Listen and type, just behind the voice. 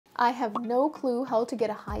I have no clue how to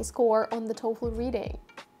get a high score on the TOEFL reading.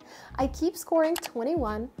 I keep scoring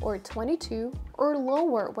 21 or 22 or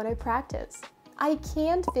lower when I practice. I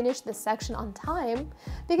can't finish this section on time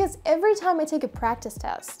because every time I take a practice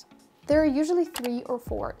test, there are usually 3 or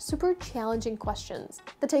 4 super challenging questions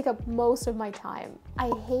that take up most of my time.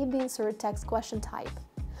 I hate the insert text question type.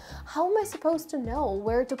 How am I supposed to know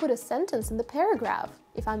where to put a sentence in the paragraph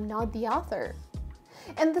if I'm not the author?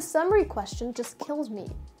 And the summary question just kills me.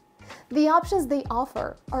 The options they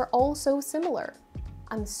offer are all so similar.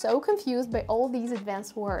 I'm so confused by all these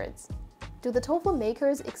advanced words. Do the TOEFL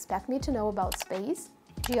makers expect me to know about space,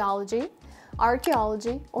 geology,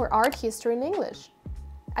 archaeology, or art history in English?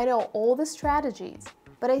 I know all the strategies,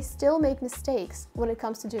 but I still make mistakes when it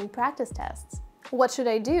comes to doing practice tests. What should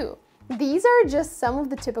I do? These are just some of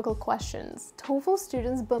the typical questions TOEFL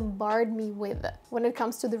students bombard me with when it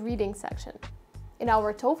comes to the reading section. In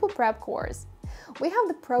our TOEFL prep course, we have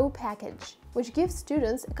the Pro package, which gives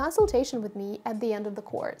students a consultation with me at the end of the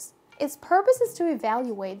course. Its purpose is to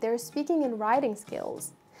evaluate their speaking and writing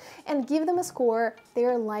skills and give them a score they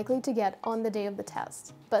are likely to get on the day of the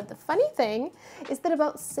test. But the funny thing is that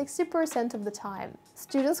about 60% of the time,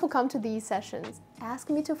 students who come to these sessions ask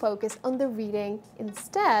me to focus on the reading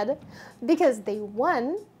instead because they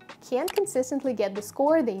 1. Can't consistently get the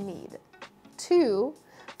score they need, 2.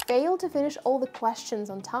 fail to finish all the questions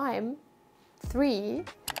on time, 3.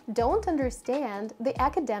 don't understand the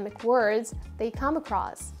academic words they come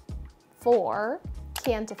across, 4.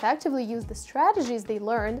 can't effectively use the strategies they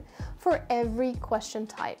learned for every question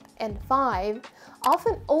type, and 5.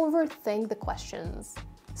 often overthink the questions.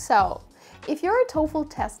 So, if you're a TOEFL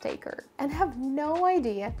test taker and have no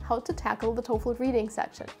idea how to tackle the TOEFL reading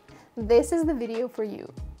section, this is the video for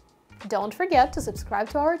you. Don't forget to subscribe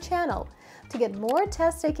to our channel to get more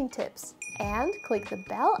test-taking tips and click the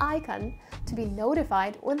bell icon to be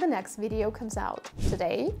notified when the next video comes out.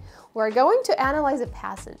 Today, we're going to analyze a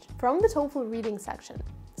passage from the TOEFL reading section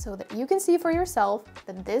so that you can see for yourself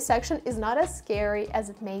that this section is not as scary as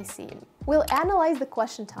it may seem. We'll analyze the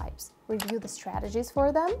question types, review the strategies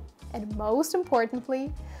for them, and most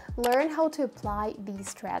importantly, learn how to apply these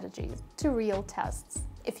strategies to real tests.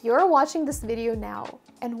 If you're watching this video now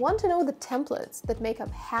and want to know the templates that make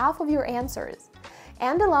up half of your answers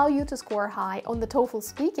and allow you to score high on the TOEFL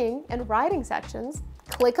speaking and writing sections,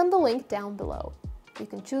 click on the link down below. You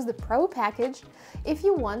can choose the Pro package if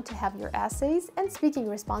you want to have your essays and speaking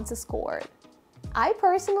responses scored. I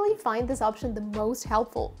personally find this option the most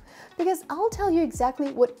helpful because I'll tell you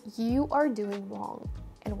exactly what you are doing wrong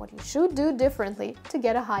and what you should do differently to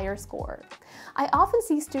get a higher score. I often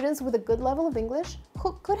see students with a good level of English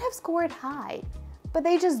who could have scored high, but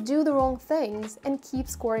they just do the wrong things and keep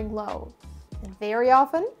scoring low. And very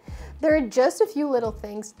often, there are just a few little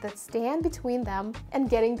things that stand between them and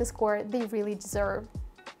getting the score they really deserve.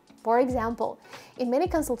 For example, in many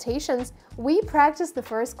consultations, we practice the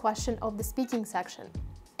first question of the speaking section,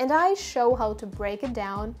 and I show how to break it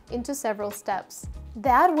down into several steps.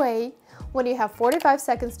 That way, when you have 45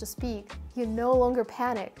 seconds to speak, you no longer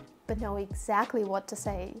panic, but know exactly what to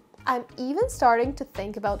say. I'm even starting to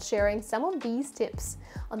think about sharing some of these tips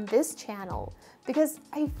on this channel because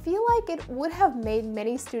I feel like it would have made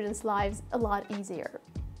many students' lives a lot easier.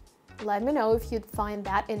 Let me know if you'd find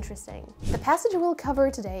that interesting. The passage we'll cover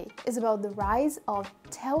today is about the rise of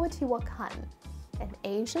Teotihuacan, an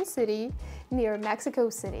ancient city near Mexico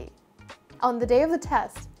City. On the day of the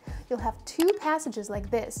test, you'll have 2 passages like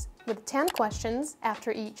this with 10 questions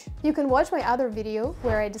after each. You can watch my other video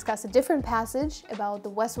where I discuss a different passage about the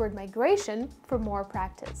westward migration for more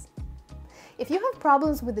practice. If you have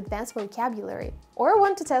problems with advanced vocabulary or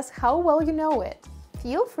want to test how well you know it,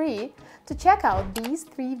 feel free to check out these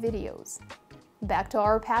 3 videos. Back to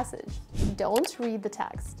our passage. Don't read the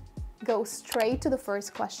text. Go straight to the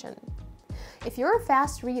first question. If you're a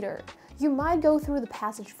fast reader, you might go through the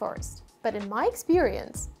passage first, but in my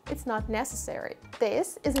experience, it's not necessary.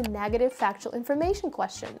 This is a negative factual information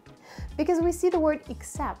question because we see the word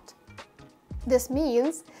except. This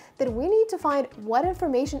means that we need to find what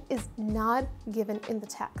information is not given in the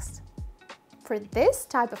text. For this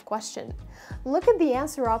type of question, look at the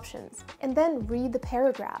answer options and then read the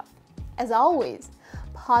paragraph. As always,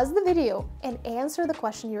 pause the video and answer the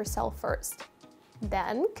question yourself first.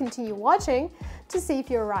 Then continue watching to see if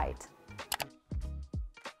you're right.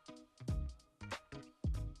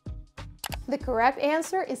 The correct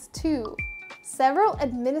answer is 2. Several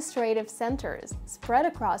administrative centers spread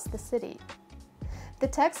across the city. The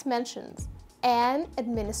text mentions an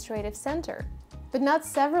administrative center, but not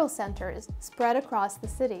several centers spread across the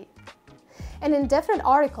city. An indefinite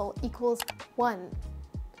article equals 1.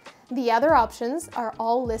 The other options are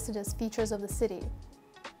all listed as features of the city.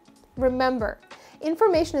 Remember,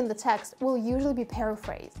 information in the text will usually be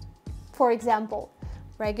paraphrased. For example,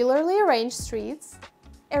 regularly arranged streets,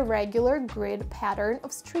 a regular grid pattern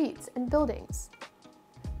of streets and buildings,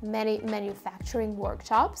 many manufacturing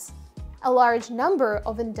workshops, a large number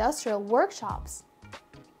of industrial workshops,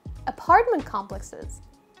 apartment complexes,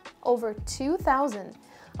 over 2,000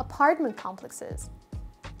 apartment complexes.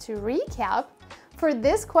 To recap, for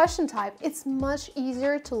this question type, it's much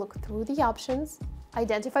easier to look through the options,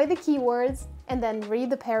 identify the keywords, and then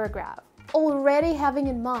read the paragraph, already having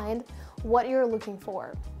in mind what you're looking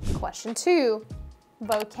for. Question 2,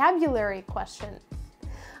 vocabulary question.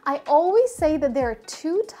 I always say that there are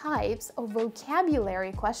two types of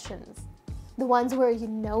vocabulary questions. The ones where you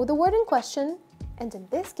know the word in question, and in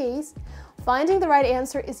this case, finding the right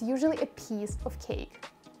answer is usually a piece of cake.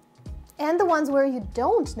 And the ones where you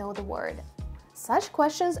don't know the word. Such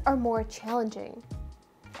questions are more challenging.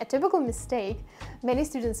 A typical mistake many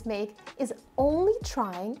students make is only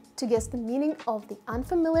trying to guess the meaning of the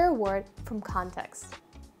unfamiliar word from context.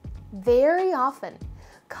 Very often,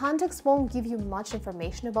 context won't give you much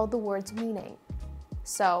information about the word's meaning.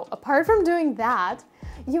 So, apart from doing that,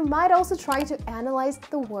 you might also try to analyze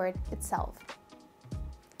the word itself.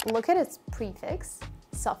 Look at its prefix,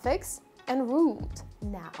 suffix, and root.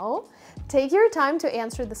 Now, take your time to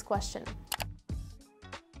answer this question.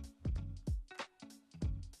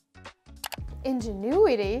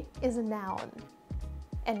 Ingenuity is a noun.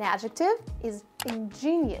 An adjective is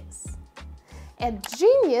ingenious. A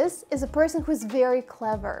genius is a person who is very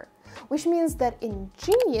clever, which means that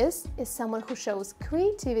ingenious is someone who shows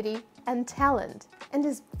creativity and talent and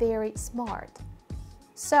is very smart.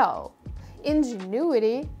 So,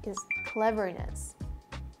 ingenuity is cleverness.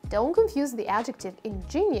 Don't confuse the adjective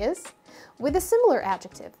ingenious with a similar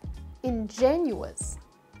adjective, ingenuous.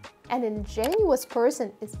 An ingenuous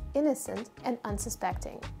person is innocent and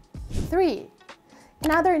unsuspecting. 3.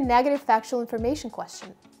 Another negative factual information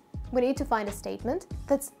question. We need to find a statement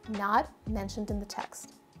that's not mentioned in the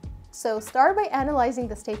text. So start by analyzing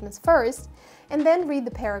the statements first and then read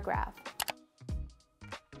the paragraph.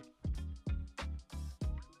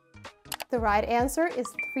 The right answer is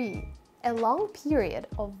 3. A long period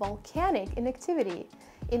of volcanic inactivity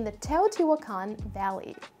in the Teotihuacan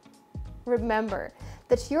Valley. Remember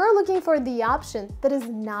that you're looking for the option that is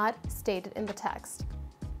not stated in the text.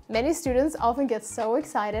 Many students often get so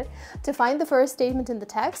excited to find the first statement in the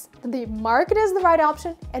text that they mark it as the right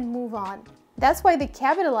option and move on. That's why they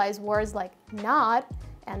capitalize words like not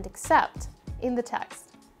and except in the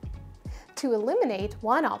text. To eliminate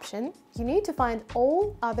one option, you need to find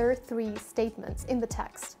all other 3 statements in the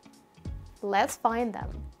text. Let's find them.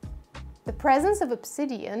 The presence of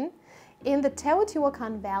obsidian in the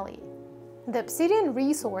Teotihuacan Valley. The obsidian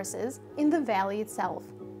resources in the valley itself.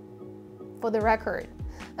 For the record,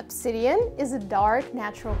 obsidian is a dark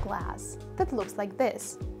natural glass that looks like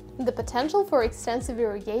this. The potential for extensive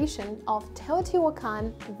irrigation of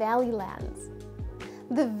Teotihuacan Valley lands.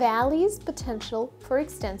 The valley's potential for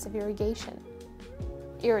extensive irrigation.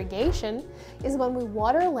 Irrigation is when we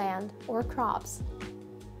water land or crops.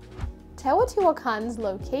 Teotihuacan's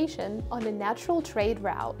location on a natural trade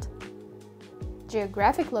route.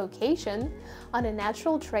 Geographic location on a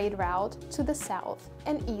natural trade route to the south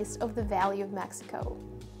and east of the Valley of Mexico.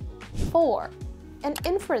 4. An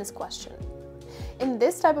inference question. In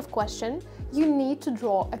this type of question, you need to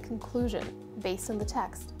draw a conclusion based on the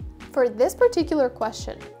text. For this particular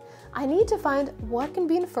question, I need to find what can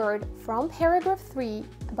be inferred from paragraph 3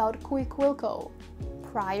 about Cuicuilco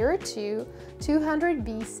prior to 200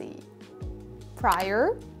 BC.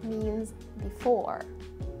 Prior means before.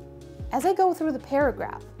 As I go through the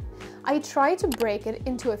paragraph, I try to break it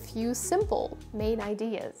into a few simple main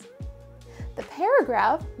ideas. The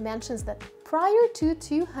paragraph mentions that prior to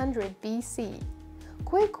 200 BC,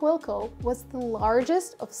 Cuicuilco was the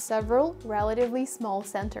largest of several relatively small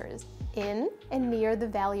centers in and near the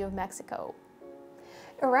Valley of Mexico.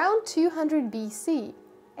 Around 200 BC,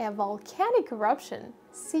 a volcanic eruption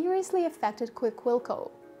seriously affected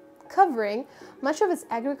Cuicuilco, covering much of its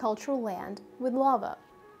agricultural land with lava.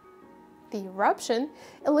 The eruption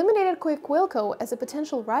eliminated Cuicuilco as a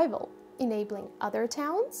potential rival, enabling other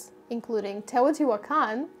towns, including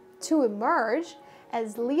Teotihuacan, to emerge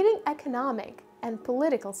as leading economic and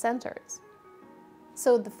political centers.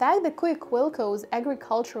 So the fact that Cuicuilco's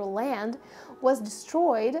agricultural land was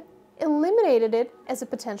destroyed eliminated it as a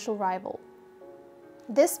potential rival.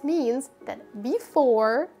 This means that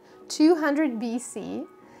before 200 BC,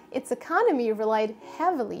 its economy relied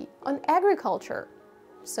heavily on agriculture.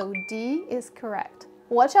 So D is correct.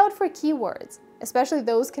 Watch out for keywords. especially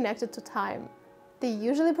those connected to time. They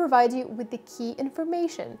usually provide you with the key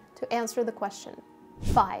information to answer the question.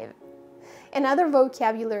 5. Another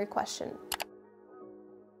vocabulary question.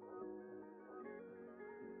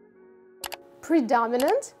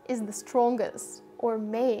 Predominant is the strongest or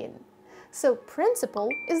main, so principal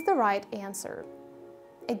is the right answer.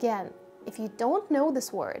 Again, if you don't know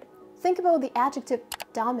this word, think about the adjective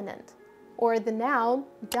dominant or the noun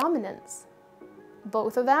dominance.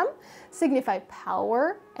 Both of them signify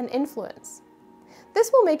power and influence.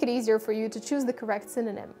 This will make it easier for you to choose the correct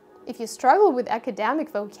synonym. If you struggle with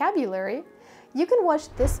academic vocabulary, you can watch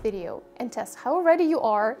this video and test how ready you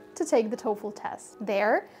are to take the TOEFL test.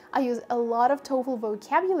 There, I use a lot of TOEFL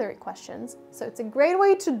vocabulary questions, so it's a great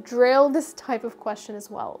way to drill this type of question as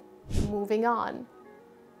well. Moving on.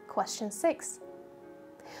 Question 6.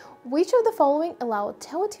 Which of the following allow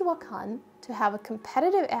Teotihuacan to have a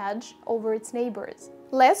competitive edge over its neighbors?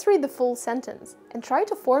 Let's read the full sentence and try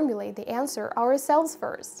to formulate the answer ourselves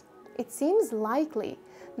first. It seems likely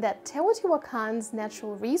that Teotihuacan's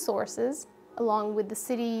natural resources, along with the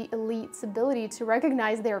city elite's ability to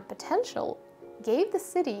recognize their potential, gave the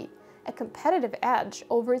city a competitive edge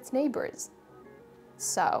over its neighbors.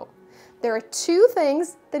 So, there are two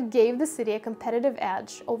things that gave the city a competitive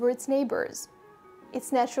edge over its neighbors: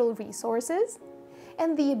 its natural resources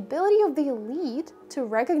and the ability of the elite to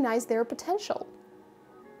recognize their potential.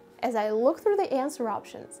 As I look through the answer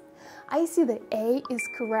options, I see that A is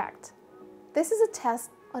correct. This is a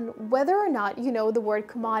test on whether or not you know the word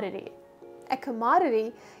commodity. A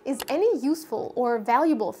commodity is any useful or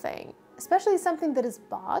valuable thing, especially something that is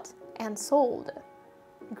bought and sold.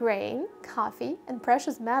 Grain, coffee, and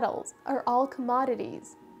precious metals are all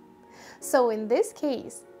commodities. So in this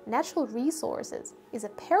case, natural resources is a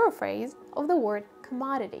paraphrase of the word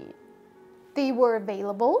commodity. They were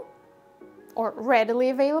available or readily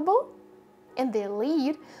available, and the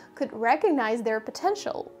elite could recognize their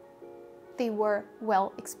potential. They were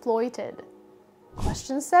well exploited.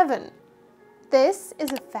 Question 7. This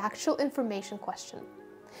is a factual information question.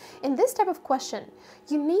 In this type of question,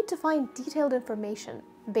 you need to find detailed information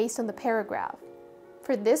based on the paragraph.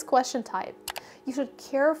 For this question type, you should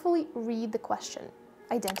carefully read the question,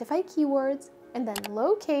 identify keywords, and then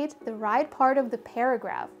locate the right part of the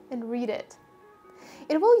paragraph and read it.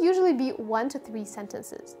 It will usually be 1 to 3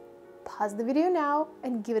 sentences. Pause the video now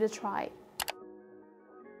and give it a try.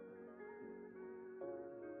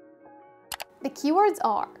 The keywords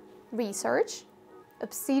are research,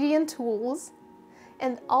 Obsidian tools,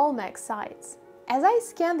 and Olmec sites. As I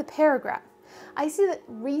scan the paragraph, I see that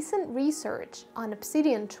recent research on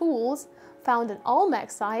obsidian tools found in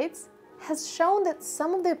Olmec sites has shown that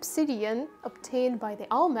some of the obsidian obtained by the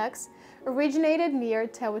Olmecs originated near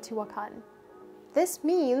Teotihuacan. This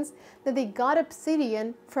means that they got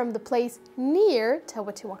obsidian from the place near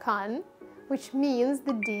Teotihuacan, which means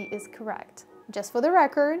the D is correct. Just for the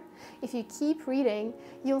record, if you keep reading,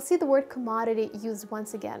 you'll see the word commodity used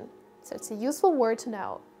once again, so it's a useful word to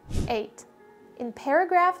know. 8. In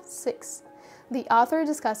paragraph 6, the author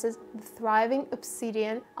discusses the thriving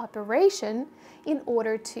obsidian operation in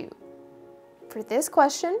order to. For this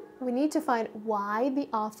question, we need to find why the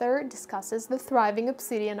author discusses the thriving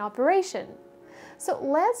obsidian operation. So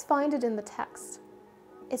let's find it in the text.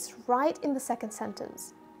 It's right in the second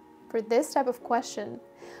sentence. For this type of question,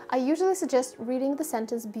 I usually suggest reading the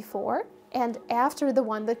sentence before and after the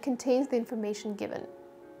one that contains the information given.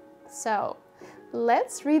 So,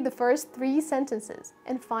 let's read the first 3 sentences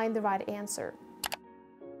and find the right answer.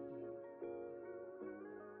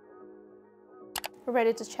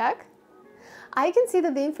 Ready to check? I can see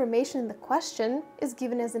that the information in the question is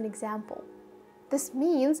given as an example. This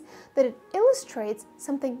means that it illustrates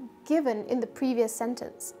something given in the previous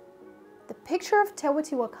sentence. The picture of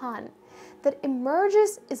Teotihuacan that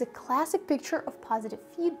emerges is a classic picture of positive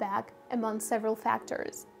feedback among several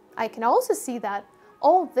factors. I can also see that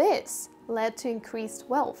all this led to increased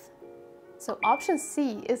wealth. So option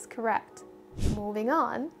C is correct. Moving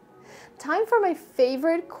on, time for my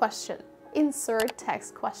favorite question, insert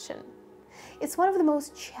text question. It's one of the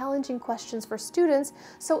most challenging questions for students,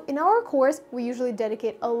 so in our course, we usually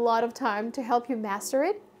dedicate a lot of time to help you master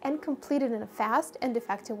it and complete it in a fast and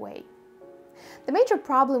effective way. The major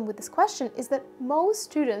problem with this question is that most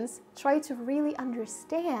students try to really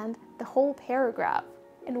understand the whole paragraph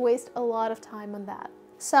and waste a lot of time on that.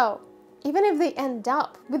 So, even if they end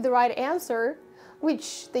up with the right answer,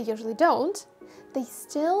 which they usually don't, they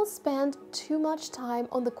still spend too much time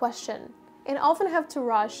on the question and often have to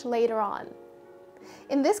rush later on.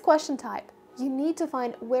 In this question type, you need to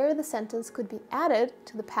find where the sentence could be added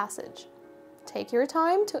to the passage. Take your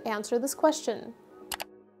time to answer this question.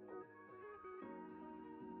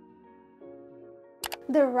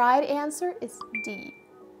 The right answer is D.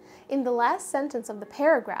 In the last sentence of the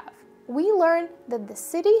paragraph, we learn that the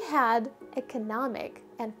city had economic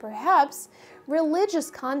and perhaps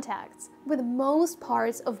religious contacts with most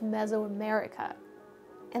parts of Mesoamerica.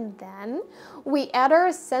 And then we add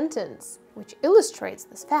our sentence, which illustrates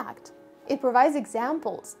this fact. It provides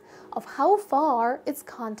examples of how far its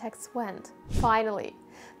contacts went. Finally,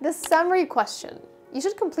 the summary question. You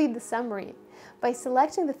should complete the summary by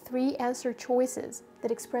selecting the 3 answer choices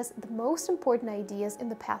that express the most important ideas in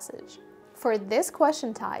the passage. For this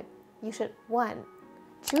question type, you should 1.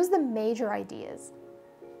 Choose the major ideas.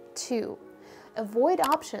 2. Avoid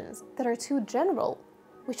options that are too general,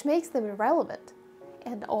 which makes them irrelevant,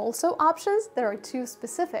 and also options that are too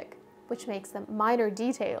specific, which makes them minor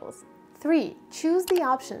details. 3. Choose the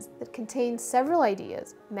options that contain several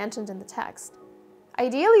ideas mentioned in the text.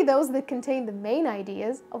 Ideally, those that contain the main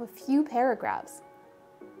ideas of a few paragraphs.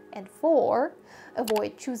 And 4.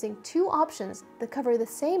 Avoid choosing 2 options that cover the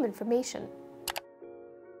same information.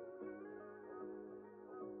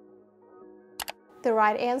 The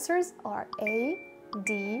right answers are A,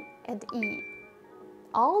 D, and E.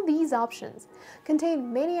 All these options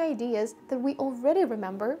contain many ideas that we already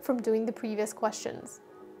remember from doing the previous questions.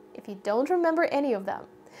 If you don't remember any of them,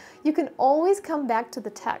 you can always come back to the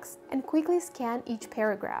text and quickly scan each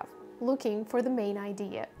paragraph, looking for the main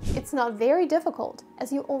idea. It's not very difficult,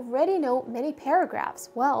 as you already know many paragraphs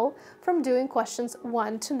well from doing questions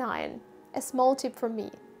 1 to 9. A small tip from me.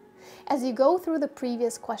 As you go through the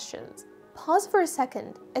previous questions, pause for a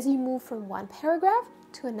second as you move from one paragraph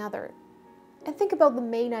to another, and think about the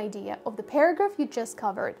main idea of the paragraph you just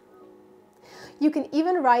covered. You can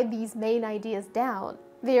even write these main ideas down,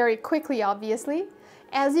 very quickly obviously,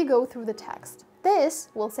 as you go through the text. This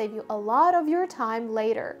will save you a lot of your time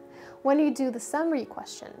later when you do the summary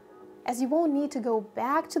question, as you won't need to go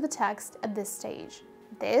back to the text at this stage.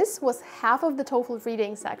 This was half of the TOEFL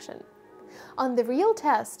reading section. On the real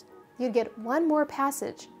test, you'd get 1 more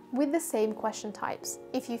passage with the same question types.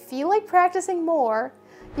 If you feel like practicing more,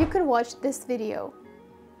 you can watch this video.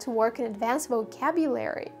 To work in advanced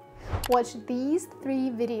vocabulary, watch these 3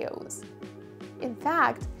 videos. In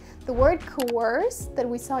fact, the word coerce that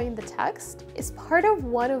we saw in the text is part of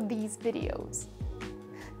one of these videos.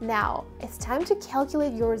 Now, it's time to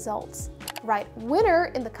calculate your results. Write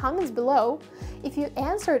winner in the comments below if you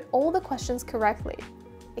answered all the questions correctly.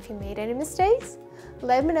 If you made any mistakes,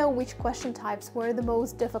 let me know which question types were the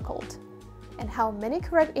most difficult and how many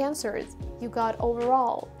correct answers you got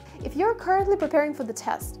overall. If you're currently preparing for the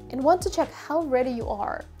test and want to check how ready you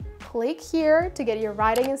are, click here to get your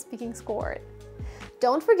writing and speaking scored.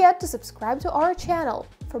 Don't forget to subscribe to our channel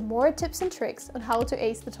for more tips and tricks on how to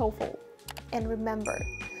ace the TOEFL. And remember,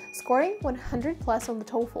 scoring 100 plus on the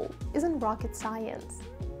TOEFL isn't rocket science.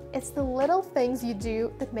 It's the little things you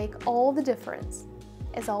do that make all the difference.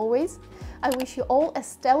 As always, I wish you all a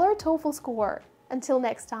stellar TOEFL score. Until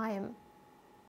next time.